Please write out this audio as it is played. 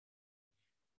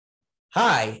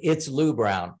Hi, it's Lou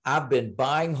Brown. I've been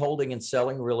buying, holding, and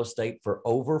selling real estate for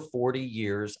over 40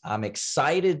 years. I'm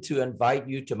excited to invite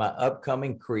you to my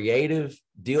upcoming Creative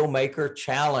Deal Maker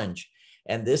Challenge.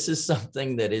 And this is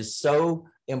something that is so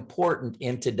important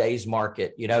in today's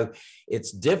market. You know,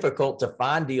 it's difficult to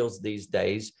find deals these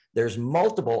days. There's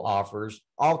multiple offers,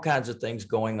 all kinds of things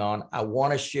going on. I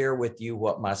want to share with you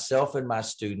what myself and my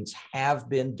students have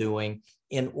been doing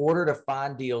in order to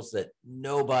find deals that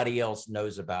nobody else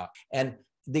knows about. And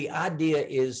the idea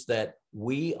is that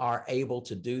we are able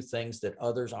to do things that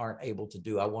others aren't able to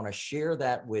do. I want to share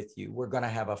that with you. We're going to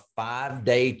have a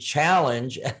 5-day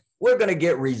challenge. We're going to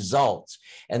get results.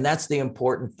 And that's the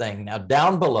important thing. Now,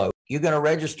 down below, you're going to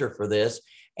register for this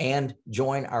and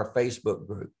join our Facebook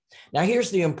group. Now,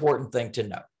 here's the important thing to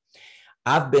know.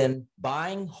 I've been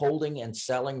buying, holding, and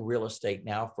selling real estate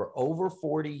now for over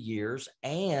 40 years,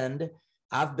 and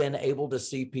I've been able to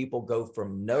see people go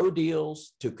from no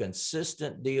deals to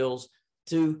consistent deals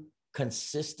to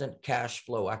consistent cash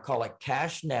flow. I call it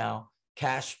cash now,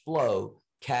 cash flow,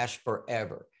 cash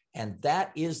forever. And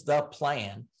that is the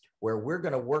plan where we're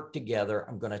going to work together.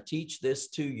 I'm going to teach this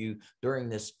to you during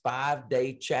this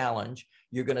 5-day challenge.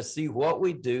 You're going to see what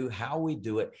we do, how we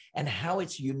do it, and how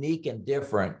it's unique and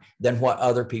different than what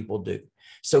other people do.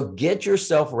 So get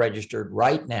yourself registered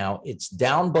right now. It's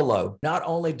down below. Not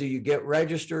only do you get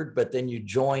registered, but then you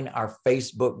join our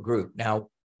Facebook group. Now,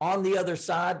 on the other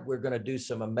side, we're going to do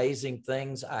some amazing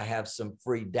things. I have some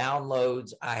free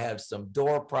downloads. I have some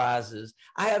door prizes.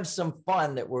 I have some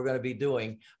fun that we're going to be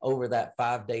doing over that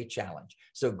 5-day challenge.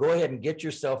 So go ahead and get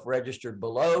yourself registered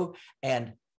below,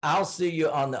 and I'll see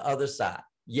you on the other side.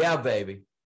 Yeah, baby.